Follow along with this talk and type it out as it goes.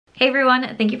Hey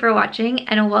everyone, thank you for watching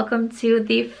and welcome to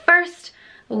the first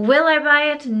Will I Buy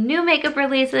It new makeup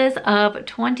releases of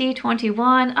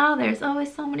 2021. Oh, there's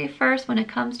always so many firsts when it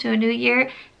comes to a new year.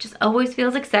 It just always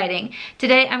feels exciting.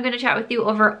 Today I'm going to chat with you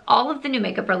over all of the new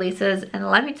makeup releases,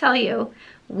 and let me tell you,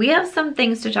 we have some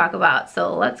things to talk about,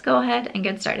 so let's go ahead and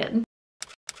get started.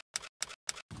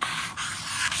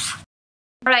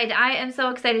 Alright, I am so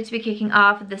excited to be kicking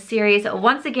off the series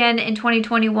once again in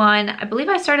 2021. I believe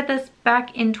I started this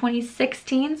back in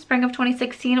 2016. Spring of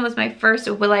 2016 was my first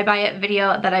Will I Buy It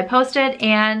video that I posted,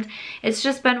 and it's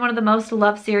just been one of the most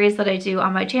loved series that I do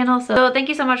on my channel. So thank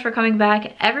you so much for coming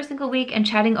back every single week and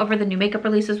chatting over the new makeup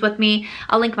releases with me.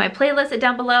 I'll link my playlist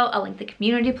down below. I'll link the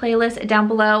community playlist down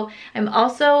below. I'm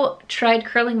also tried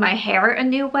curling my hair a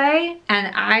new way,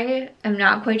 and I am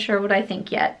not quite sure what I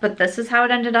think yet, but this is how it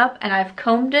ended up, and I've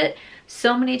combed it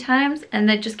so many times and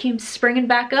it just came springing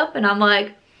back up, and I'm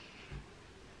like,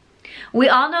 we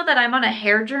all know that I'm on a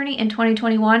hair journey in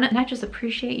 2021, and I just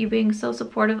appreciate you being so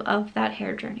supportive of that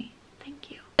hair journey.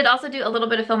 Thank you. I did also do a little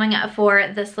bit of filming for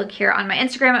this look here on my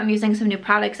Instagram. I'm using some new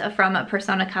products from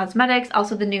Persona Cosmetics,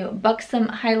 also the new Buxom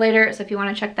highlighter, so if you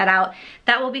want to check that out,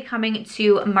 that will be coming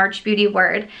to March Beauty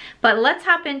Word. But let's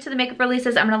hop into the makeup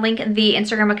releases. I'm going to link the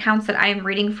Instagram accounts that I am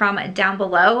reading from down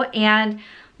below, and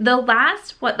the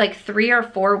last, what, like 3 or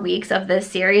 4 weeks of this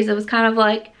series, it was kind of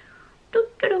like,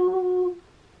 doo-doo-doo,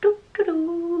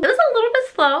 doo-doo-doo. It was a little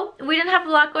bit slow. We didn't have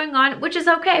a lot going on, which is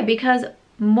okay because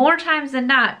more times than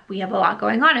not, we have a lot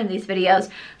going on in these videos.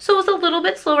 So it was a little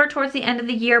bit slower towards the end of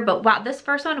the year, but wow, this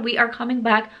first one, we are coming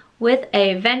back with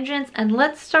a vengeance. And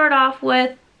let's start off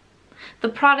with the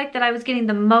product that I was getting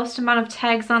the most amount of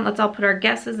tags on. Let's all put our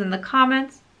guesses in the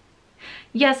comments.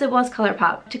 Yes, it was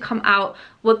Colourpop to come out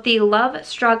with the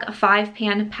Lovestruck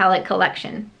 5-pan palette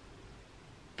collection.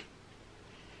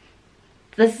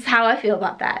 This is how I feel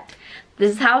about that.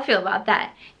 This is how I feel about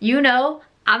that. You know,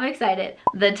 I'm excited.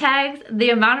 The tags,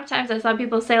 the amount of times I saw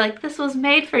people say like, this was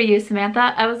made for you,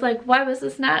 Samantha. I was like, why was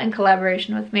this not in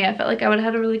collaboration with me? I felt like I would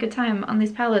have had a really good time on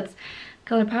these palettes.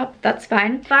 Colourpop, that's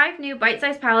fine. 5 new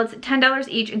bite-sized palettes, $10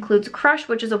 each, includes Crush,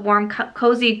 which is a warm,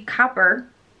 cozy copper.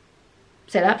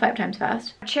 Say that 5 times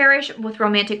fast. Cherish with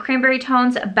romantic cranberry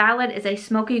tones. Ballad is a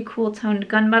smoky, cool toned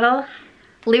gunmetal.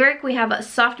 Lyric, we have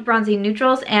soft bronzy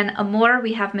neutrals, and Amore,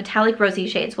 we have metallic rosy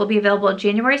shades. Will be available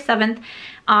January 7th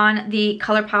on the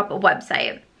Colourpop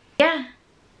website.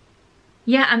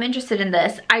 Yeah, I'm interested in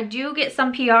this. I do get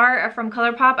some PR from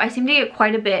Colourpop. I seem to get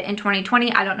quite a bit in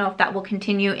 2020. I don't know if that will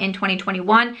continue in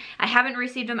 2021. I haven't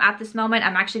received them at this moment.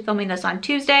 I'm actually filming this on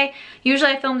Tuesday.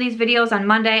 Usually I film these videos on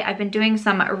Monday. I've been doing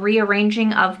some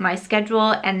rearranging of my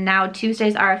schedule, and now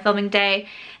Tuesdays are a filming day.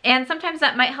 And sometimes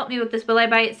that might help me with this Will I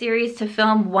Buy It series to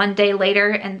film one day later,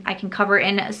 and I can cover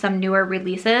in some newer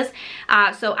releases.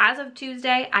 So as of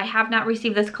Tuesday, I have not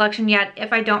received this collection yet.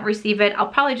 If I don't receive it, I'll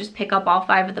probably just pick up all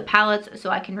 5 of the palettes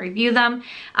so I can review them.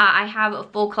 I have a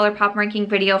full Colourpop ranking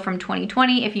video from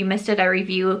 2020. If you missed it, I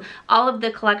review all of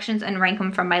the collections and rank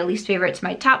them from my least favorite to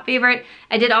my top favorite.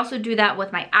 I did also do that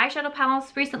with my eyeshadow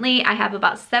palettes recently. I have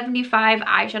about 75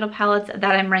 eyeshadow palettes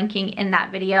that I'm ranking in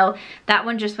that video. That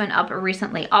one just went up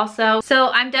recently also. So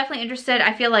I'm definitely interested.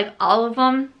 I feel like all of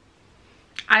them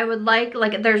I would like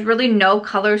there's really no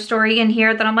color story in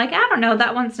here that I'm like, I don't know,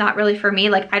 that one's not really for me.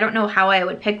 Like, I don't know how I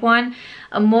would pick one.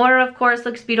 Amore, of course,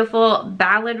 looks beautiful.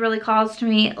 Ballad really calls to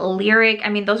me. Lyric, I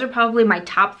mean, those are probably my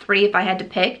top 3 if I had to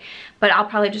pick, but I'll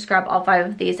probably just grab all 5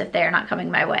 of these if they are not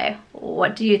coming my way.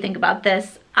 What do you think about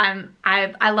this?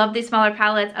 I love these smaller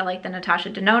palettes. I like the Natasha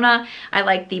Denona. I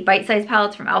like the bite-sized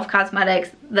palettes from e.l.f.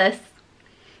 Cosmetics. This,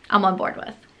 I'm on board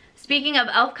with. Speaking of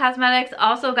e.l.f. Cosmetics,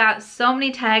 also got so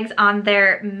many tags on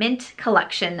their Mint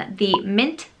collection, the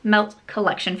Mint Melt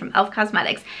collection from e.l.f.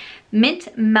 Cosmetics. Mint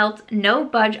Melt No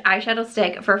Budge eyeshadow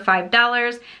stick for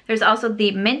 $5. There's also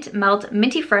the Mint Melt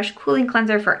Minty Fresh Cooling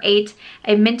Cleanser for $8.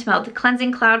 A Mint Melt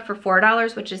Cleansing Cloud for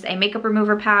 $4, which is a makeup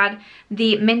remover pad.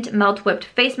 The Mint Melt Whipped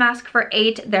Face Mask for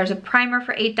 $8. There's a primer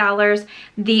for $8.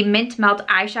 The Mint Melt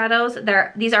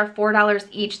eyeshadows, these are $4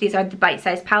 each. These are the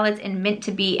bite-sized palettes in Mint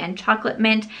to Be and Chocolate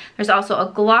Mint. There's also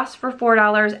a gloss for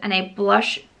 $4 and a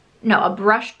brush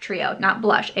trio, not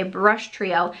blush, a brush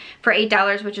trio for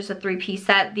 $8, which is a 3-piece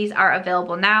set. These are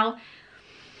available now.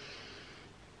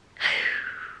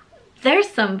 There's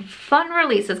some fun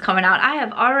releases coming out. I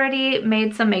have already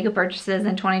made some makeup purchases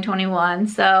in 2021,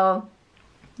 so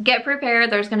get prepared.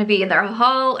 There's going to be either a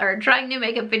haul or a trying new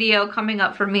makeup video coming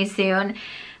up for me soon.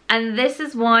 And this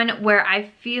is one where I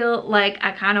feel like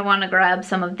I kind of want to grab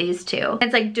some of these too.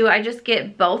 It's like, do I just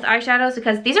get both eyeshadows?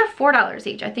 Because these are $4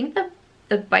 each. I think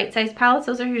the bite-sized palettes,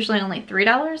 those are usually only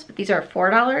 $3, but these are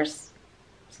 $4.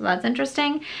 So that's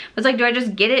interesting. It's like, do I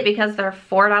just get it because they're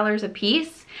 $4 a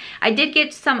piece? I did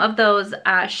get some of those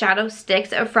shadow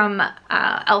sticks from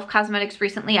e.l.f. Cosmetics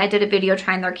recently. I did a video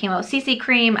trying their Camo CC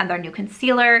cream and their new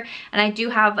concealer, and I do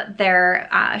have their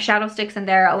shadow sticks in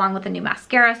there along with the new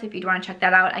mascara, so if you do want to check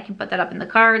that out, I can put that up in the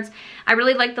cards. I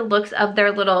really like the looks of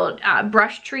their little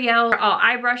brush trio. All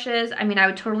eye brushes. I mean, I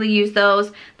would totally use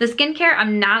those. The skincare,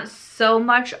 I'm not so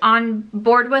much on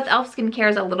board with. e.l.f. skincare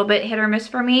is a little bit hit or miss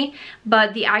for me,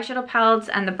 but the eyeshadow palettes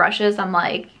and the brushes, I'm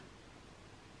like,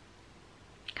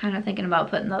 kind of thinking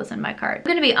about putting those in my cart. I'm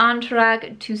going to be on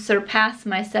track to surpass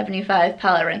my 75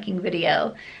 palette ranking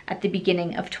video at the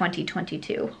beginning of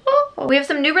 2022. We have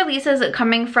some new releases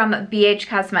coming from BH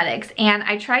Cosmetics, and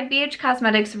I tried BH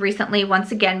Cosmetics recently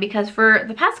once again because for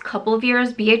the past couple of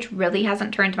years, BH really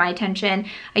hasn't turned my attention.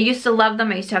 I used to love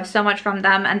them, I used to have so much from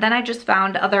them, and then I just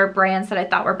found other brands that I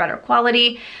thought were better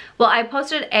quality. Well, I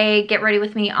posted a Get Ready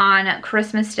With Me on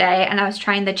Christmas Day, and I was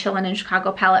trying the Chillin' in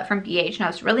Chicago palette from BH, and I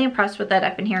was really impressed with it.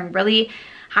 I've been hearing really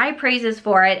high praises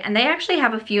for it, and they actually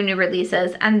have a few new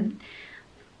releases, and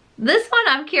this one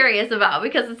I'm curious about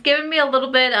because it's giving me a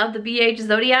little bit of the BH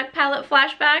Zodiac palette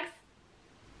flashbacks.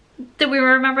 Did we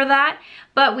remember that?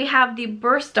 But we have the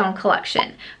Birthstone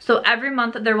collection. So every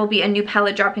month there will be a new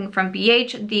palette dropping from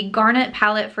BH. The Garnet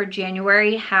palette for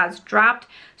January has dropped.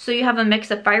 So you have a mix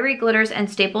of fiery glitters and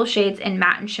staple shades in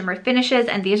matte and shimmer finishes,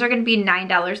 and these are going to be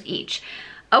 $9 each.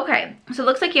 Okay, so it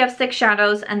looks like you have 6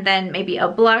 shadows and then maybe a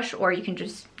blush, or you can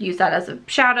just use that as a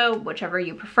shadow, whichever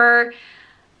you prefer.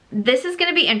 This is going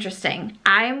to be interesting.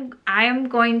 I'm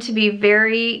going to be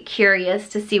very curious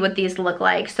to see what these look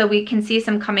like. So we can see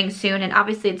some coming soon, and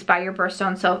obviously it's by your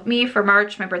birthstone. So me for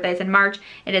March, my birthday's in March,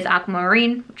 it is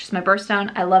aquamarine, which is my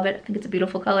birthstone. I love it. I think it's a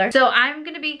beautiful color. So I'm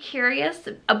going to be curious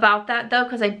about that though,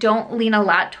 because I don't lean a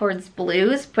lot towards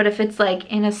blues, but if it's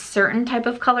like in a certain type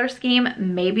of color scheme,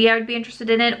 maybe I would be interested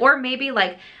in it. Or maybe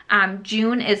like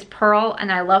June is pearl,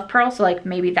 and I love pearl, so like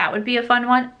maybe that would be a fun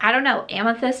one. I don't know.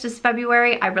 Amethyst is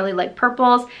February. I really like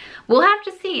purples. We'll have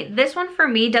to see. This one for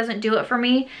me doesn't do it for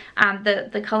me.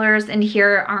 The colors in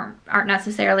here aren't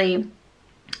necessarily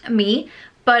me,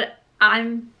 but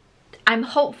I'm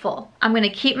hopeful. I'm gonna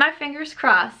keep my fingers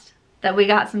crossed that we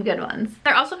got some good ones.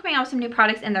 They're also coming out with some new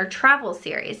products in their travel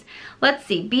series. Let's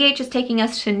see. BH is taking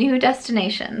us to new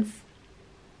destinations.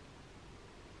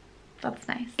 That's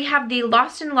nice. We have the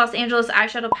Lost in Los Angeles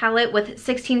eyeshadow palette with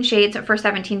 16 shades for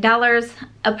 $17.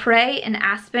 Apres and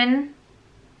Aspen.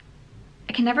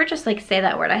 I can never just like say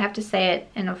that word. I have to say it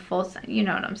in a full sentence. You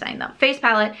know what I'm saying though. Face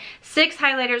palette, 6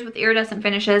 highlighters with iridescent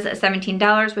finishes at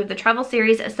 $17. We have the travel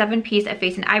series, a 7-piece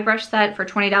face and eye brush set for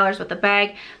 $20 with a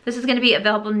bag. This is going to be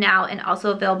available now and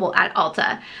also available at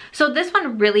Ulta. So this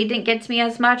one really didn't get to me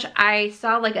as much. I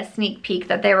saw like a sneak peek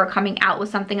that they were coming out with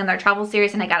something in their travel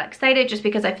series, and I got excited just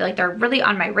because I feel like they're really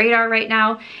on my radar right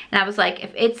now. And I was like,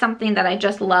 if it's something that I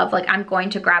just love, like I'm going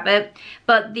to grab it.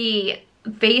 But the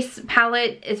face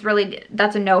palette is really,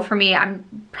 that's a no for me.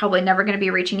 I'm probably never going to be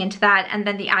reaching into that. And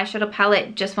then the eyeshadow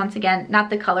palette, just once again,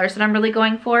 not the colors that I'm really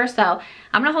going for. So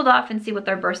I'm gonna hold off and see what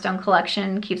their Birthstone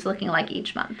collection keeps looking like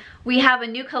each month. We have a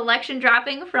new collection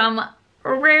dropping from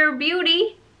Rare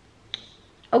Beauty.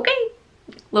 Okay,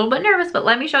 a little bit nervous, but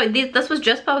let me show you. This was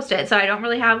just posted, so I don't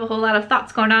really have a whole lot of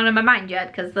thoughts going on in my mind yet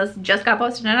because this just got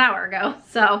posted an hour ago.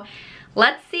 So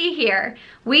let's see here.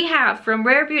 We have from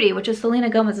Rare Beauty, which is Selena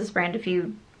Gomez's brand if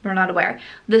you are not aware,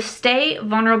 the Stay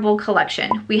Vulnerable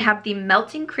collection. We have the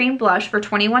Melting Cream Blush for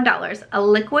 $21. A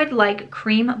liquid-like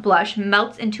cream blush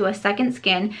melts into a second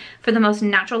skin for the most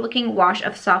natural looking wash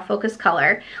of soft focus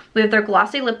color. We have their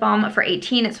Glossy Lip Balm for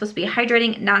 $18. It's supposed to be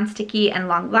hydrating, non-sticky, and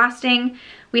long-lasting.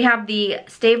 We have the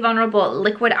Stay Vulnerable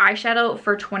Liquid Eyeshadow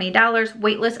for $20.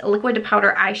 Weightless liquid to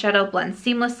powder eyeshadow blends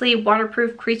seamlessly,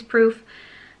 waterproof, crease-proof.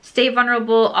 Stay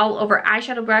Vulnerable All Over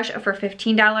Eyeshadow Brush for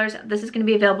 $15. This is going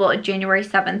to be available January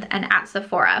 7th and at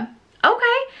Sephora.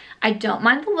 Okay, I don't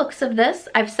mind the looks of this.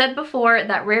 I've said before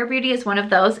that Rare Beauty is one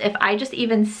of those, if I just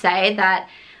even say that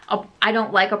I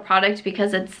don't like a product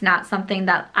because it's not something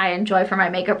that I enjoy for my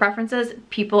makeup preferences,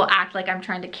 people act like I'm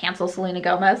trying to cancel Selena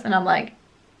Gomez, and I'm like,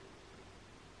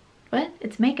 what?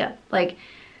 It's makeup. Like,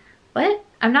 what?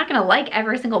 I'm not gonna like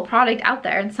every single product out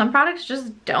there, and some products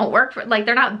just don't work for, like,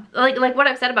 they're not, like what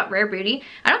I've said about Rare Beauty.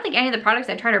 I don't think any of the products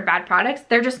I tried are bad products.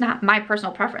 They're just not my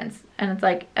personal preference. And it's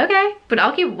like, okay, but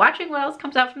I'll keep watching what else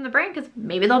comes out from the brand because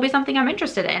maybe there'll be something I'm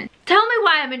interested in. Tell me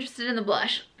why I'm interested in the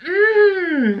blush.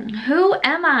 Who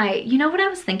am I? You know what I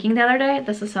was thinking the other day?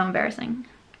 This is so embarrassing.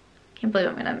 Can't believe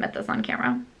I'm gonna admit this on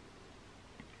camera.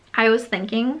 I was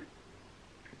thinking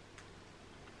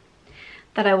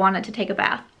that I wanted to take a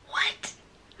bath. What?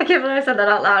 I can't believe I said that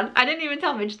out loud. I didn't even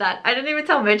tell Mitch that. I didn't even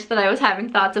tell Mitch that I was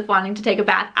having thoughts of wanting to take a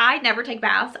bath. I never take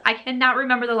baths. I cannot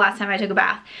remember the last time I took a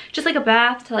bath. Just like a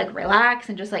bath to like relax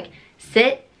and just like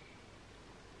sit.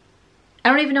 I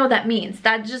don't even know what that means.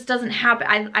 That just doesn't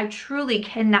happen. I truly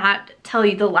cannot tell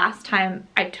you the last time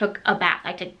I took a bath.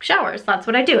 I take showers. That's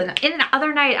what I do. And in the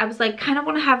other night, I was like, kind of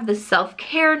want to have this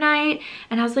self-care night.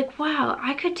 And I was like, wow,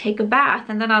 I could take a bath.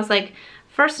 And then I was like,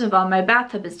 first of all, my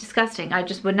bathtub is disgusting. I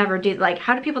just would never do, like,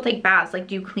 how do people take baths? Like,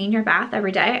 do you clean your bath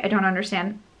every day? I don't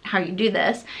understand how you do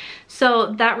this.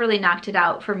 So that really knocked it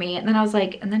out for me. And then I was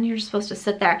like, and then you're just supposed to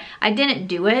sit there. I didn't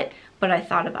do it, but I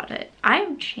thought about it.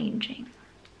 I'm changing.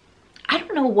 I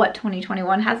don't know what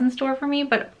 2021 has in store for me,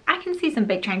 but I can see some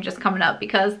big changes coming up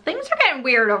because things are getting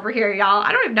weird over here, y'all.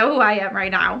 I don't even know who I am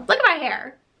right now. Look at my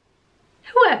hair.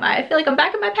 Who am I? I feel like I'm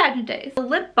back in my pageant days. The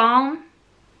lip balm.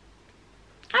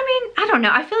 I mean, I don't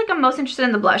know. I feel like I'm most interested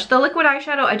in the blush. The liquid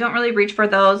eyeshadow, I don't really reach for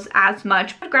those as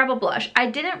much. I'd grab a blush. I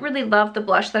didn't really love the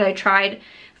blush that I tried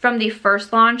from the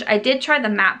first launch. I did try the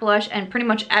matte blush and pretty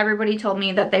much everybody told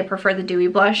me that they prefer the dewy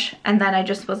blush. And then I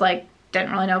just was like,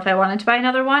 didn't really know if I wanted to buy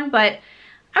another one, but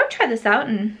I would try this out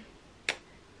and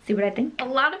see what I think. A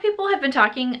lot of people have been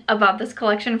talking about this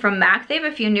collection from MAC. They have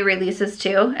a few new releases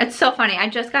too. It's so funny. I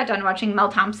just got done watching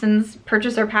Mel Thompson's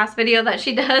Purchase or Pass video that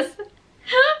she does.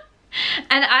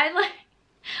 And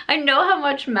I know how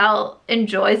much Mel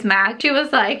enjoys MAC. She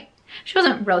was like, she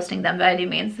wasn't roasting them by any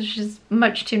means. She's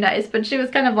much too nice, but she was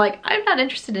kind of like, I'm not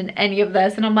interested in any of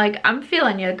this. And I'm like, I'm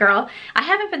feeling you, girl. I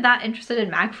haven't been that interested in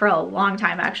MAC for a long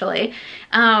time, actually.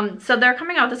 So they're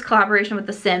coming out with this collaboration with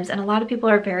The Sims, and a lot of people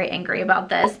are very angry about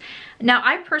this. Now,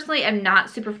 I personally am not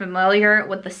super familiar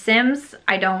with The Sims.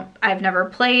 I've never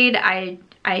played.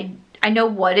 I know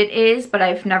what it is, but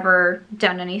I've never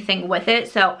done anything with it,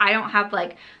 so I don't have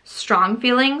like strong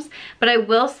feelings. But I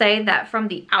will say that from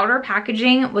the outer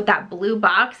packaging with that blue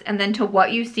box and then to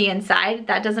what you see inside,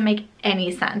 that doesn't make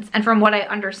any sense. And from what I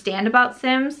understand about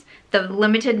Sims, the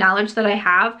limited knowledge that I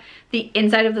have, the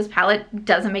inside of this palette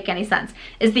doesn't make any sense.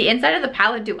 Is the inside of the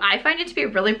palette, do I find it to be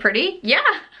really pretty? Yeah.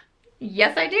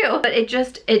 Yes, I do. But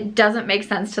it doesn't make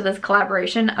sense to this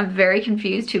collaboration. I'm very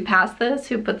confused who passed this,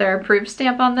 who put their approved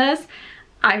stamp on this.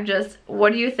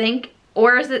 What do you think?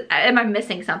 Or am I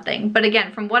missing something? But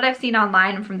again, from what I've seen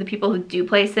online and from the people who do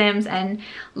play Sims and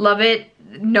love it,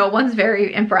 no one's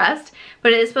very impressed.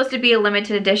 But it is supposed to be a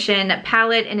limited edition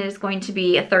palette and it is going to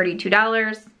be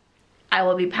 $32. I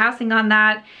will be passing on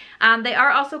that. They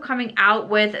are also coming out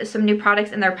with some new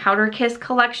products in their Powderkiss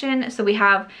collection. So we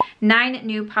have 9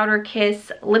 new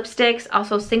Powderkiss lipsticks,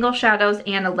 also single shadows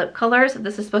and lip colors.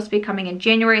 This is supposed to be coming in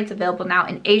January. It's available now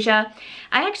in Asia.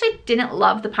 I actually didn't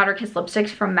love the Powderkiss lipsticks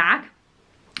from MAC.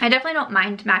 I definitely don't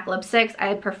mind MAC lipsticks.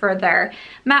 I prefer their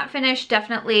matte finish,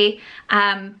 definitely.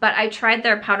 But I tried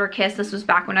their Powderkiss. This was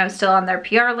back when I was still on their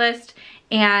PR list.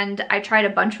 And I tried a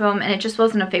bunch of them and it just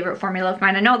wasn't a favorite formula of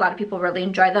mine. I know a lot of people really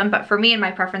enjoy them, but for me and my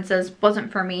preferences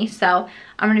wasn't for me. So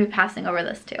I'm gonna be passing over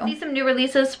this too. See some new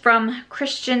releases from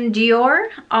Christian Dior.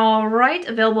 All right,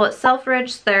 available at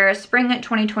Selfridge. Their spring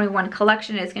 2021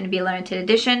 collection is gonna be a limited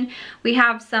edition. We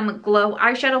have some glow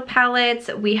eyeshadow palettes.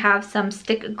 We have some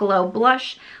stick glow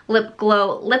blush, lip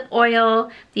glow lip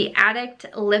oil, the Addict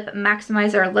Lip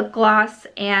Maximizer lip gloss,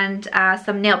 and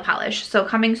some nail polish. So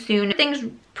coming soon. Things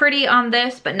pretty on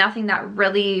this, but nothing that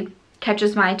really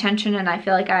catches my attention and I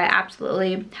feel like I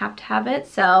absolutely have to have it.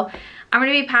 So I'm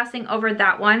going to be passing over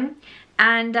that one.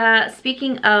 And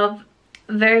speaking of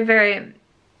very, very,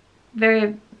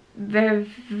 very, very,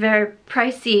 very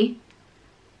pricey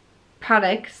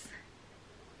products,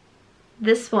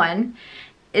 this one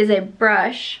is a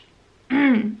brush.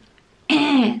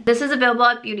 This is available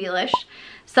at Beautylish,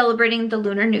 celebrating the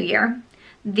Lunar New Year.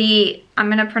 I'm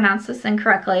going to pronounce this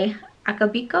incorrectly,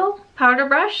 Akabiko powder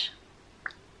brush.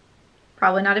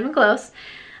 Probably not even close.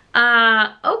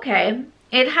 Okay,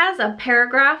 it has a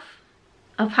paragraph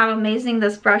of how amazing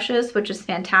this brush is, which is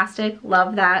fantastic.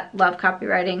 Love that. Love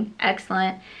copywriting.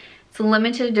 Excellent. It's a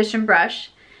limited edition brush.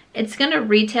 It's gonna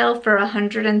retail for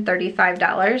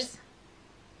 $135.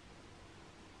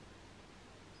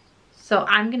 So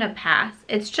I'm gonna pass.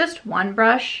 It's just one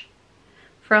brush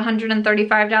for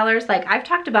 $135. Like, I've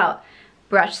talked about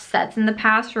brush sets in the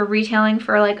past for retailing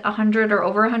for like $100 or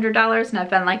over $100 and I've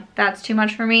been like, that's too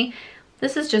much for me.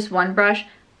 This is just one brush.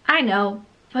 I know,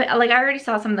 but like I already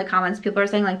saw some of the comments. People are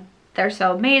saying like they're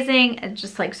so amazing, it's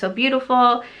just like so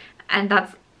beautiful, and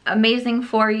that's amazing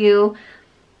for you.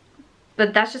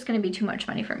 but that's just going to be too much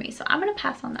money for me, so I'm going to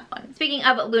pass on that one. Speaking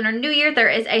of Lunar New Year, there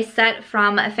is a set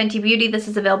from Fenty Beauty. This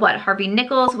is available at Harvey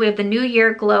Nichols. We have the New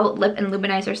Year Glow Lip and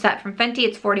Luminizer set from Fenty.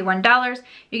 It's $41.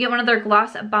 You get one of their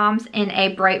gloss bombs in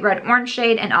a bright red orange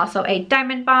shade and also a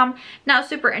diamond bomb. Not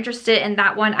super interested in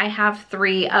that one. I have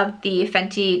 3 of the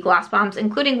Fenty gloss bombs,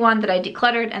 including one that I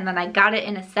decluttered, and then I got it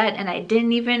in a set and I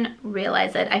didn't even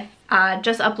realize it. I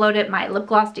just uploaded my lip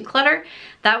gloss declutter.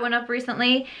 That went up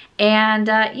recently, and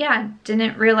yeah,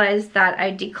 didn't realize that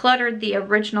I decluttered the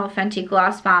original Fenty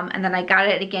gloss bomb and then I got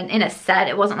it again in a set.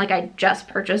 It wasn't like I just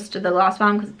purchased the gloss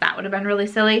bomb, because that would have been really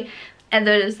silly. And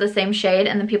that is the same shade,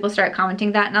 and then people started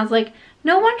commenting that, and I was like,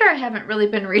 no wonder I haven't really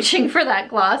been reaching for that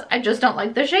gloss. I just don't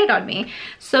like the shade on me.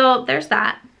 So there's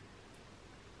that.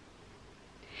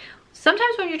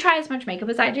 Sometimes when you try as much makeup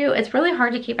as I do, it's really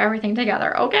hard to keep everything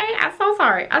together, okay? I'm so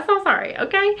sorry,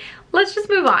 okay? Let's just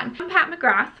move on. From Pat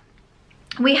McGrath,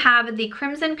 we have the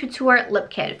Crimson Couture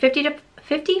Lip Kit, $50 to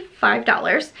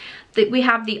 $55. We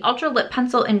have the Ultra Lip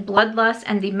Pencil in Bloodlust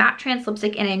and the Matte Trans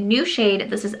Lipstick in a new shade.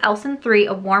 This is Elson 3,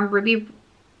 a warm ruby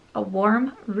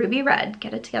red.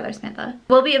 Get it together, Samantha.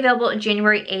 Will be available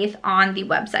January 8th on the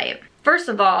website. First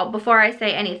of all, before I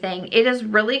say anything, it is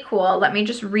really cool. Let me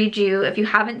just read you, if you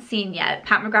haven't seen yet.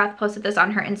 Pat McGrath posted this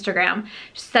on her Instagram.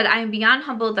 She said, I am beyond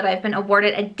humbled that I've been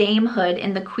awarded a damehood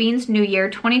in the Queen's New Year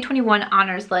 2021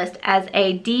 honors list as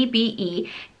a DBE,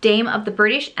 Dame of the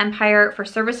British Empire, for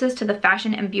services to the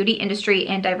fashion and beauty industry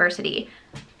and diversity.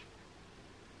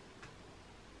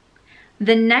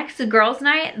 The next girls'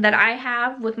 night that I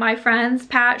have with my friends,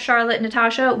 Pat, Charlotte,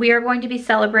 Natasha, we are going to be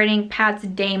celebrating Pat's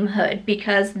damehood,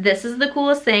 because this is the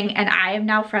coolest thing and I am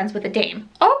now friends with a dame.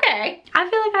 Okay. I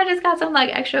feel like I just got some like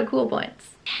extra cool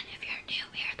points. And if you're new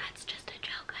here, that's just a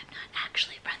joke. I'm not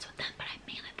actually friends with them, but I'm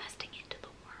manifesting into the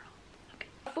world. Okay.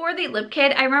 For the lip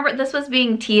kit, I remember this was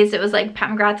being teased. It was like Pat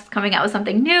McGrath is coming out with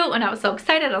something new, and I was so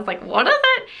excited. I was like, what is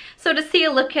it? So to see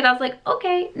a lip kit, I was like,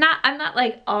 okay, I'm not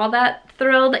like all that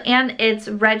thrilled, and it's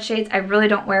red shades. I really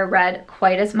don't wear red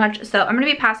quite as much, so I'm gonna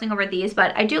be passing over these,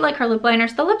 but I do like her lip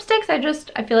liners. The lipsticks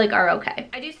I feel like are okay.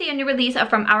 I do see a new release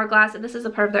from Hourglass. This is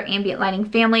a part of their ambient lighting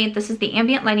family. This is the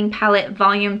Ambient Lighting Palette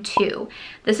Volume 2.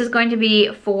 This is going to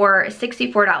be for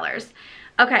 $64.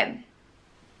 Okay,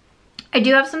 I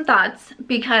do have some thoughts,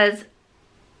 because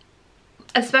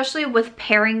especially with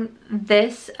pairing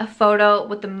this photo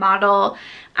with the model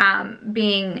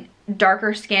being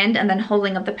darker skinned and then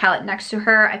holding up the palette next to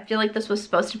her, I feel like this was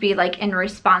supposed to be like in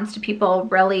response to people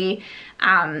really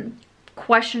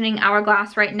questioning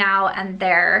Hourglass right now and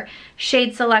their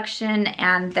shade selection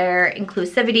and their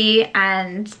inclusivity.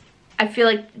 And I feel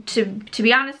like, to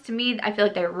be honest, to me, I feel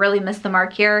like they really missed the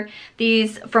mark here.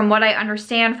 These, from what I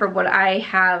understand, from what I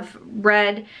have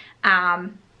read,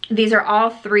 these are all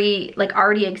 3 like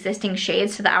already existing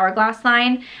shades to the Hourglass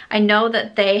line. I know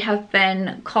that they have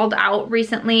been called out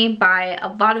recently by a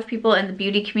lot of people in the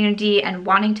beauty community and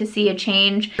wanting to see a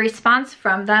change. Response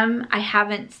from them, I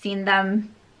haven't seen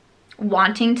them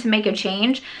wanting to make a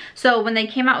change. So when they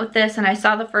came out with this and I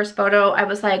saw the first photo, I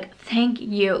was like, thank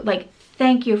you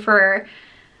for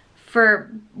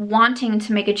wanting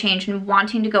to make a change and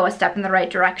wanting to go a step in the right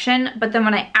direction. But then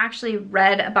when I actually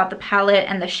read about the palette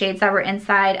and the shades that were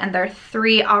inside, and there are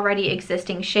 3 already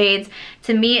existing shades,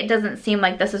 to me it doesn't seem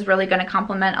like this is really going to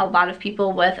complement a lot of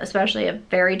people with especially a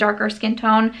very darker skin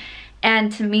tone.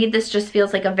 And to me, this just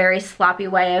feels like a very sloppy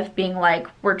way of being like,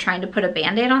 we're trying to put a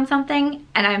band-aid on something,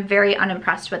 and I'm very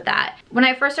unimpressed with that. When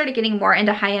I first started getting more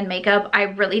into high-end makeup, I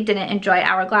really didn't enjoy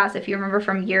Hourglass. If you remember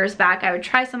from years back, I would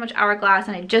try so much Hourglass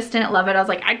and I just didn't love it. I was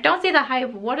like, I don't see the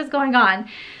hype. What is going on?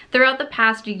 Throughout the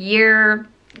past year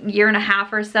and a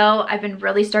half or so, I've been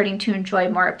really starting to enjoy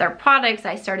more of their products.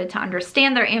 I started to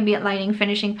understand their ambient lighting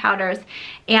finishing powders,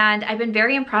 and I've been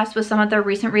very impressed with some of their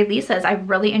recent releases. I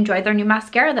really enjoyed their new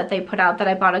mascara that they put out that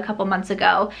I bought a couple months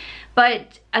ago.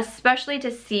 But especially to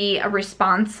see a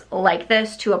response like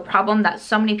this to a problem that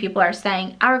so many people are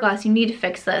saying, Hourglass, you need to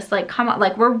fix this. Like, come on,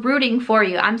 like, we're rooting for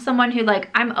you. I'm someone who, like,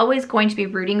 I'm always going to be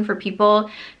rooting for people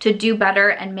to do better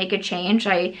and make a change.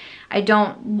 I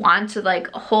don't want to like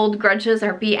hold grudges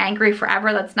or be angry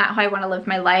forever. That's not how I want to live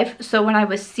my life. So when I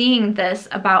was seeing this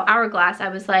about Hourglass, I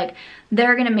was like,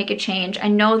 they're gonna make a change. I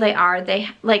know they are. They,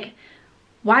 like,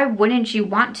 why wouldn't you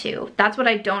want to? That's what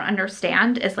I don't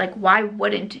understand, is like, why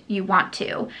wouldn't you want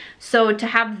to? So to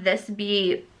have this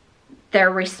be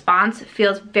their response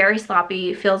feels very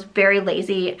sloppy, feels very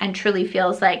lazy, and truly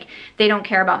feels like they don't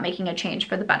care about making a change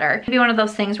for the better. It'd be one of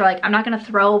those things where, like, I'm not gonna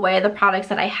throw away the products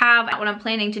that I have. What I'm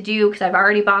planning to do, because I've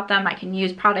already bought them, I can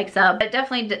use products up. But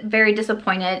definitely very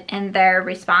disappointed in their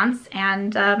response,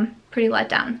 and pretty let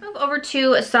down. Move over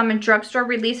to some drugstore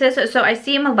releases. So I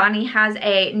see Milani has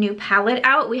a new palette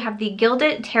out. We have the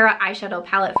Gilded Terra eyeshadow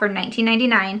palette for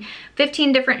 $19.99,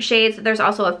 15 different shades. There's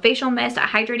also a facial mist, a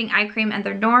hydrating eye cream, and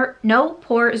their no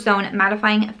pore zone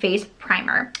mattifying face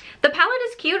primer. The palette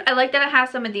is cute. I like that it has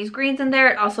some of these greens in there.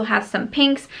 It also has some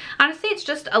pinks. Honestly, it's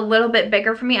just a little bit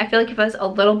bigger for me. I feel like if it was a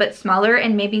little bit smaller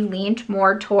and maybe leaned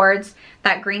more towards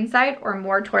that green side or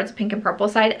more towards pink and purple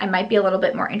side, I might be a little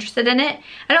bit more interested in it.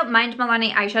 I don't mind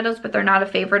Milani eyeshadows, but they're not a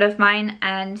favorite of mine,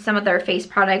 and some of their face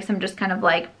products I'm just kind of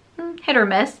like hit or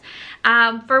miss.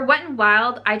 For Wet n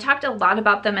Wild, I talked a lot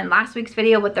about them in last week's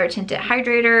video with their tinted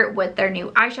hydrator, with their new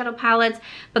eyeshadow palettes,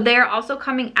 but they are also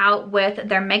coming out with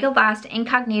their Mega Last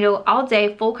Incognito All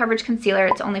Day Full Coverage Concealer.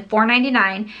 It's only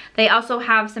 $4.99. They also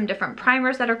have some different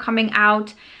primers that are coming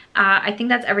out. I think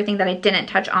that's everything that I didn't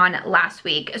touch on last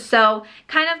week. So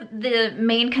kind of the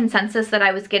main consensus that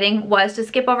I was getting was to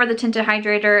skip over the tinted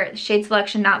hydrator. Shade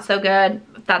selection not so good.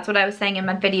 That's what I was saying in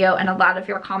my video, and a lot of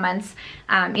your comments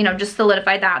you know, just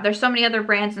solidified that. There's so many other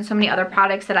brands and so many other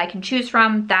products that I can choose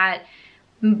from that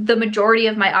the majority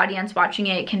of my audience watching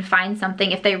it can find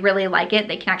something. If they really like it,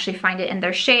 they can actually find it in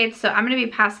their shades. So I'm going to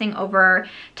be passing over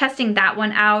testing that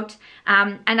one out.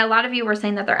 And a lot of you were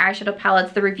saying that their eyeshadow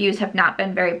palettes, the reviews have not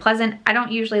been very pleasant. I don't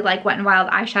usually like Wet n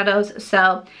Wild eyeshadows,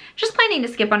 so just planning to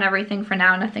skip on everything for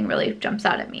now. Nothing really jumps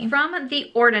out at me. From The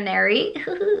Ordinary,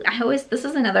 this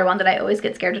is another one that I always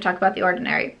get scared to talk about, The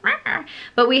Ordinary.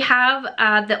 But we have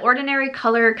the Ordinary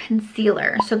Color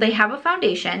Concealer. So they have a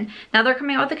foundation. Now they're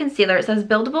coming out with a concealer. It says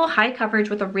buildable, high coverage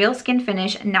with a real skin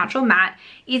finish, natural matte,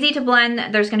 easy to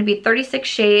blend. There's going to be 36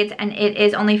 shades, and it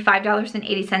is only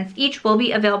 $5.80 each. Will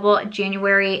be available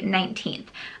January 19th.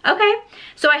 Okay,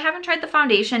 so I haven't tried the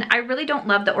foundation. I really don't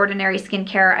love The Ordinary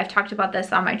skincare. I've talked about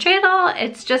this on my channel.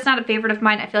 It's just not a favorite of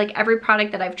mine. I feel like every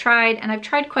product that I've tried, and I've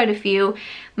tried quite a few,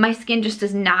 my skin just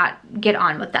does not get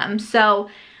on with them. So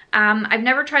I've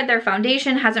never tried their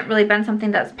foundation. Hasn't really been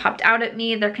something that's popped out at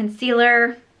me. Their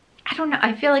concealer, I don't know.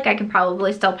 I feel like I can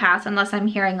probably still pass unless I'm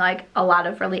hearing like a lot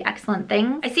of really excellent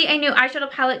things. I see a new eyeshadow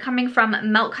palette coming from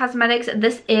Melt Cosmetics.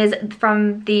 This is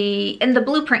from in the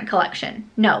Blueprint collection.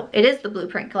 No, it is the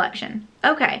Blueprint collection.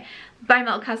 Okay. By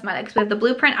Melt Cosmetics. We have the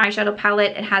Blueprint eyeshadow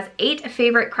palette. It has 8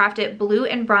 favorite crafted blue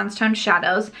and bronze tone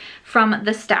shadows from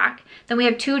the stack. Then we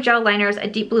have 2 gel liners, a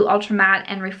deep blue ultra matte,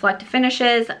 and reflect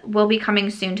finishes will be coming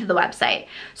soon to the website.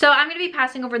 So I'm going to be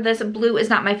passing over this. Blue is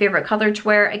not my favorite color to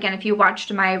wear. Again, if you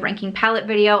watched my ranking palette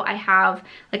video, I have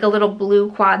like a little blue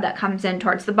quad that comes in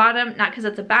towards the bottom. Not because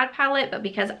it's a bad palette, but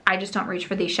because I just don't reach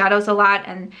for these shadows a lot,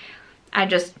 and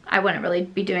I wouldn't really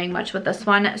be doing much with this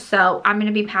one, so I'm going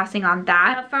to be passing on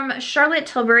that. From Charlotte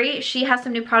Tilbury, she has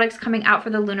some new products coming out for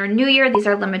the Lunar New Year. These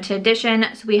are limited edition.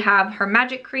 So we have her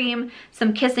Magic Cream,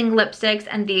 some Kissing lipsticks,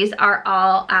 and these are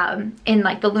all in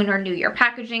like the Lunar New Year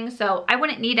packaging. So I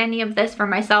wouldn't need any of this for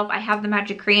myself. I have the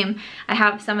Magic Cream. I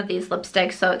have some of these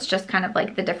lipsticks, so it's just kind of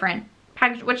like the different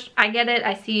package, which I get it.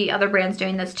 I see other brands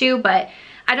doing this too, but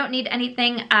I don't need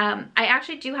anything. I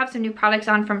actually do have some new products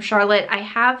on from Charlotte. I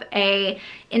have a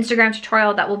Instagram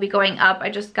tutorial that will be going up. I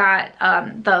just got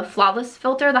the Flawless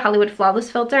filter, the Hollywood Flawless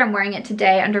filter. I'm wearing it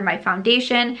today under my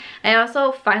foundation. I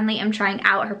also finally am trying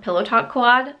out her Pillow Talk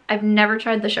quad. I've never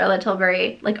tried the Charlotte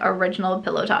Tilbury like original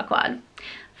Pillow Talk quad.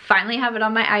 Finally have it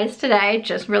on my eyes today.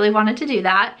 Just really wanted to do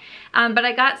that. But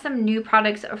I got some new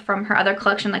products from her other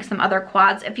collection, like some other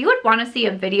quads. If you would want to see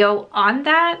a video on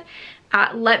that,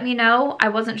 let me know. I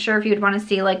wasn't sure if you'd want to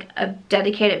see like a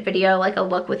dedicated video, like a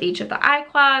look with each of the eye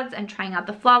quads and trying out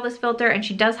the Flawless filter. And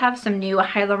she does have some new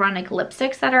hyaluronic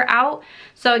lipsticks that are out.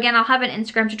 So again, I'll have an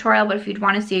Instagram tutorial, but if you'd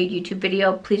want to see a YouTube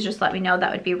video, please just let me know.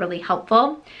 That would be really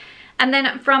helpful. And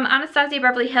then from Anastasia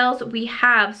Beverly Hills, we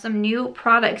have some new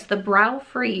products. The Brow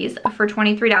Freeze for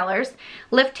 $23.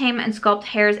 Lift, tame, and sculpt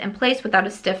hairs in place without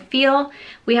a stiff feel.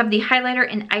 We have the highlighter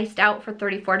in Iced Out for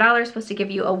 $34, supposed to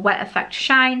give you a wet effect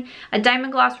shine. A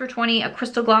diamond gloss for $20, a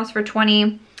crystal gloss for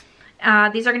 $20.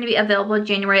 These are going to be available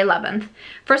January 11th.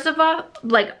 First of all,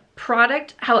 like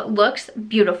product, how it looks,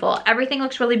 beautiful. Everything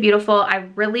looks really beautiful. I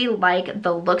really like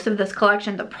the looks of this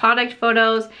collection. The product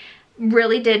photos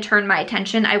really did turn my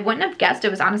attention. I wouldn't have guessed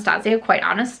it was Anastasia, quite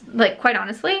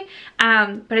honestly,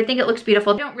 but I think it looks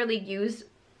beautiful. I don't really use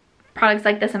products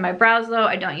like this in my brows though.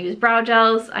 I don't use brow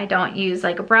gels. I don't use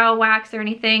like a brow wax or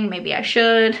anything. Maybe I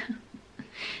should.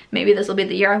 Maybe this will be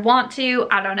the year I want to.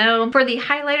 I don't know. For the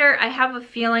highlighter, I have a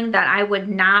feeling that I would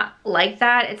not like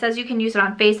that. It says you can use it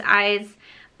on face, eyes,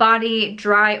 body,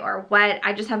 dry or wet.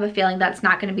 I just have a feeling that's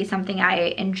not going to be something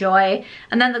I enjoy.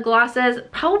 And then the glosses,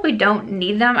 probably don't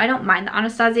need them. I don't mind the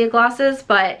Anastasia glosses,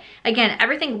 but again,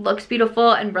 everything looks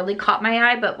beautiful and really caught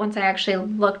my eye, but once I actually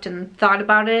looked and thought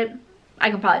about it, I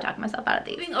can probably talk myself out of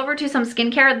these. Moving over to some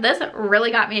skincare, this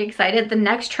really got me excited. The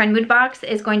next Trendmood box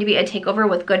is going to be a takeover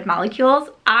with Good Molecules.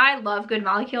 I love Good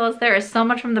Molecules. There is so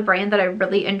much from the brand that I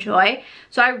really enjoy.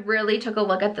 So I really took a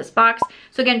look at this box.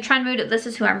 So again, Trendmood, this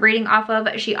is who I'm reading off of.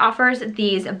 She offers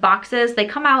these boxes. They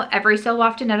come out every so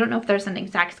often. I don't know if there's an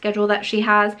exact schedule that she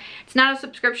has. It's not a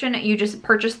subscription. You just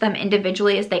purchase them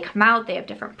individually as they come out. They have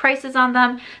different prices on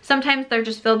them. Sometimes they're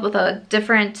just filled with a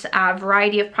different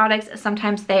variety of products.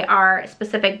 Sometimes they are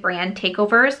specific brand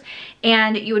takeovers,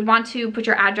 and you would want to put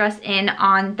your address in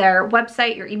on their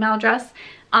website, your email address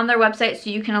on their website, so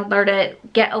you can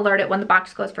get alerted when the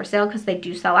box goes for sale, because they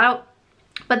do sell out.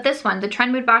 But this one, the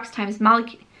Trendmood box times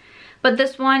molecule, but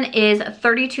this one is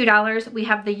 $32. We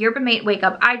have the Yerba Mate Wake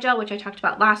Up Eye Gel, which I talked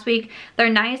about last week. Their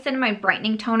Niacinamide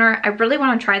Brightening Toner. I really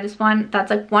want to try this one.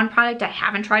 That's like one product I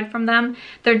haven't tried from them.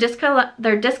 Their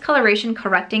Discoloration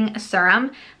Correcting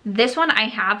Serum. This one I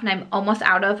have and I'm almost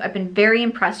out of. I've been very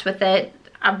impressed with it.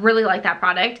 I really like that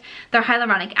product. Their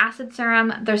Hyaluronic Acid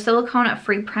Serum, their Silicone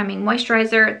Free Priming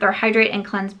Moisturizer, their Hydrate and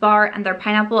Cleanse Bar, and their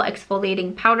Pineapple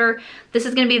Exfoliating Powder. This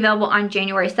is going to be available on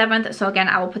January 7th. So again,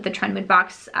 I will put the Trendmood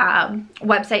box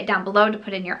website down below to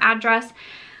put in your address.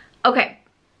 Okay.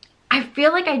 I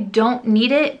feel like I don't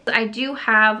need it. I do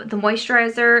have the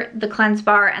moisturizer, the cleanse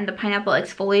bar, and the pineapple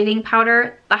exfoliating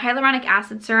powder. The hyaluronic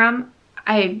acid serum,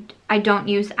 I don't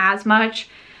use as much.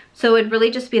 So it would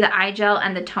really just be the eye gel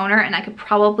and the toner, and I could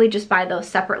probably just buy those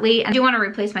separately. I do want to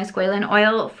replace my squalane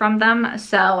oil from them,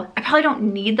 so I probably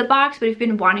don't need the box, but if you've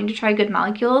been wanting to try Good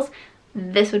Molecules,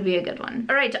 this would be a good one.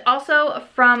 All right, also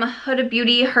from Huda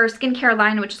Beauty, her skincare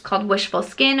line, which is called Wishful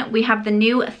Skin, we have the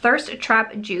new Thirst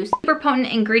Trap Juice. Super potent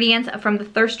ingredients from the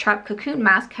Thirst Trap Cocoon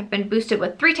Mask have been boosted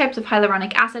with 3 types of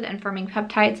hyaluronic acid and firming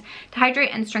peptides to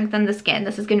hydrate and strengthen the skin.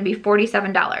 This is going to be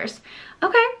 $47.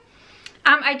 Okay.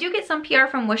 I do get some PR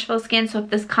from Wishful Skin, so if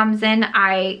this comes in,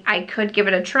 I could give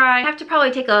it a try. I have to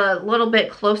probably take a little bit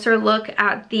closer look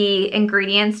at the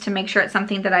ingredients to make sure it's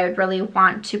something that I would really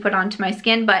want to put onto my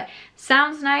skin, but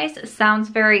sounds nice, sounds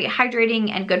very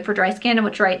hydrating and good for dry skin,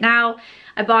 which right now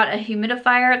I bought a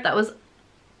humidifier that was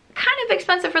kind of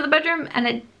expensive for the bedroom and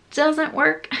it doesn't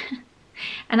work.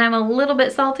 And I'm a little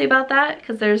bit salty about that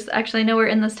because there's actually nowhere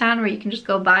in this town where you can just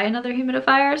go buy another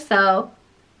humidifier, so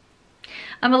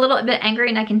I'm a little bit angry,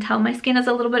 and I can tell my skin is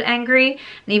a little bit angry,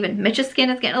 and even Mitch's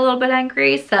skin is getting a little bit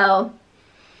angry, so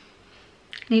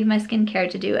I need my skincare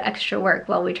to do extra work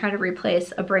while we try to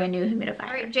replace a brand new humidifier.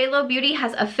 All right, JLO Beauty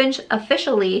has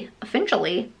officially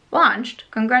launched.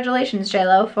 Congratulations,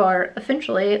 JLO, for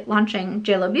officially launching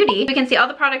JLO Beauty. We can see all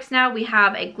the products now. We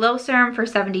have a glow serum for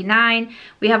 $79.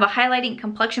 We have a highlighting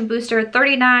complexion booster,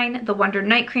 $39. The Wonder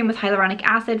Night Cream with hyaluronic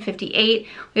acid, $58.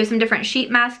 We have some different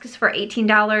sheet masks for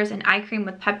 $18. An eye cream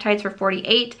with peptides for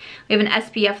 $48. We have an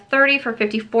SPF 30 for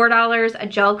 $54. A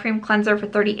gel cream cleanser for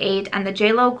 $38. And the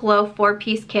JLO Glow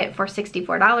 4-piece kit for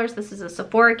 $64. This is a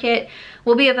Sephora kit.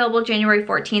 Will be available January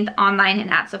 14th online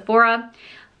and at Sephora.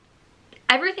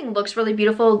 Everything looks really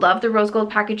beautiful. Love the rose gold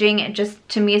packaging. It just,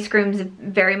 to me, screams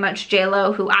very much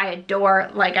JLo, who I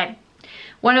adore. Like,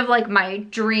 one of like my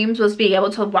dreams was being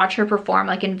able to watch her perform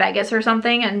like in Vegas or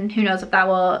something, and who knows if that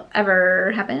will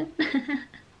ever happen.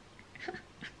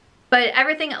 But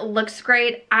everything looks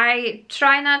great. I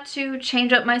try not to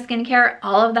change up my skincare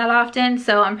all of that often,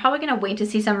 so I'm probably gonna wait to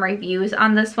see some reviews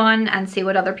on this one and see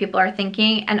what other people are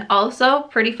thinking. And also,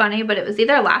 pretty funny, but it was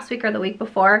either last week or the week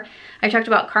before, I talked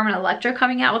about Carmen Electra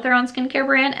coming out with their own skincare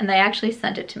brand, and they actually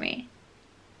sent it to me.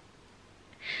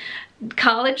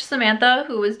 College Samantha,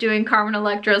 who was doing Carmen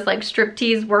Electra's like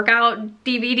striptease workout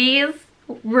DVDs,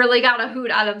 really got a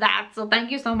hoot out of that. So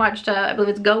thank you so much to, I believe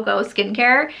it's GoGo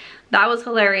Skincare. That was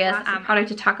hilarious. Product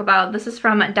to talk about. This is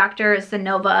from Dr.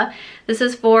 Zenovia. This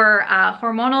is for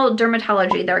hormonal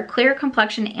dermatology. Their Clear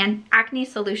Complexion and Acne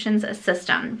Solutions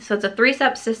System. So it's a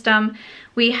 3-step system.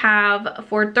 We have,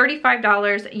 for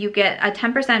 $35, you get a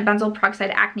 10% benzoyl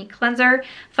peroxide acne cleanser,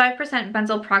 5%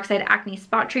 benzoyl peroxide acne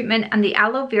spot treatment, and the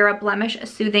aloe vera blemish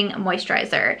soothing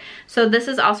moisturizer. So this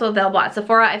is also available at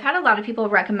Sephora. I've had a lot of people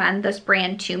recommend this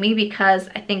brand to me because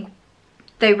I think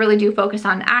they really do focus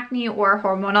on acne or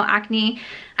hormonal acne.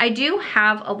 I do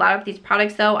have a lot of these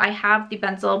products though. I have the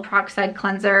benzoyl peroxide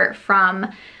cleanser from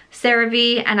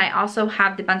CeraVe, and I also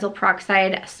have the benzoyl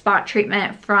peroxide spot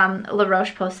treatment from La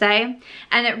Roche-Posay,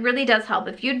 and it really does help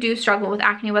if you do struggle with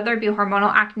acne, whether it be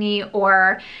hormonal acne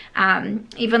or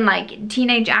even like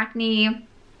teenage acne.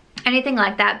 anything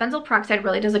like that. Benzoyl peroxide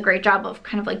really does a great job of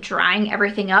kind of like drying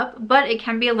everything up, but it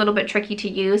can be a little bit tricky to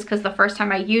use because the first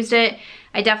time I used it,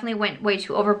 I definitely went way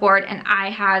too overboard and I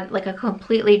had like a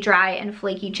completely dry and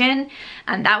flaky chin,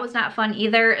 and that was not fun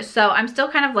either. So I'm still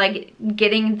kind of like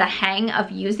getting the hang of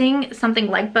using something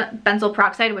like benzoyl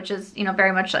peroxide, which is, you know,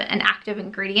 very much an active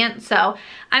ingredient. So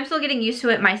I'm still getting used to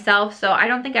it myself. So I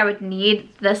don't think I would need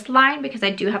this line because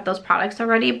I do have those products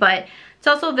already, but it's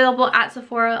also available at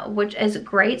Sephora, which is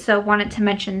great, so wanted to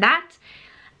mention that.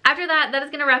 After that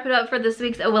is going to wrap it up for this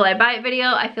week's Will I Buy It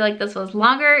video. I feel like this was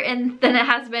longer than it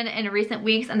has been in recent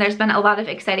weeks, and there's been a lot of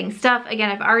exciting stuff. Again,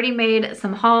 I've already made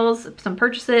some hauls, some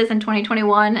purchases in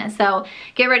 2021, so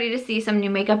get ready to see some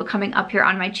new makeup coming up here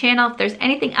on my channel. If there's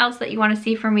anything else that you want to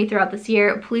see from me throughout this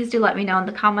year, please do let me know in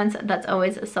the comments. That's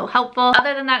always so helpful.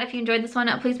 Other than that, if you enjoyed this one,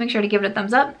 please make sure to give it a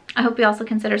thumbs up. I hope you also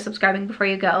consider subscribing before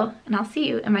you go, and I'll see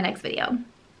you in my next video.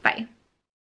 Bye.